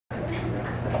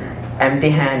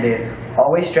Empty-handed,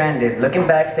 always stranded, looking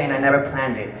back saying I never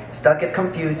planned it. Stuck, it's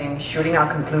confusing, shooting out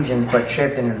conclusions, but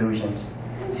tripped in illusions.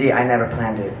 See, I never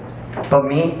planned it. But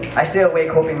me, I stay awake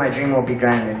hoping my dream will be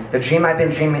granted. The dream I've been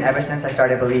dreaming ever since I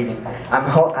started believing.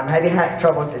 I'm having had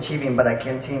trouble achieving, but I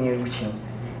continue reaching.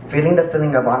 Feeling the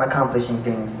feeling of unaccomplishing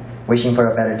things, wishing for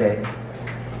a better day.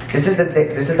 This is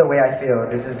the way I feel,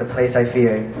 this is the place I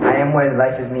fear. I am where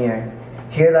life is near.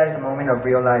 Here lies the moment of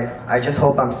real life. I just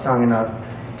hope I'm strong enough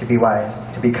to be wise,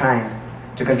 to be kind,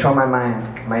 to control my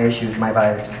mind, my issues, my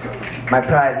vibes. My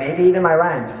pride, maybe even my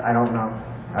rhymes, I don't know.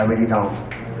 I really don't.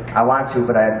 I want to,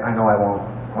 but I know I won't.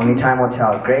 Only time will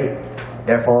tell. Great,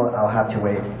 therefore I'll have to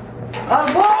wait.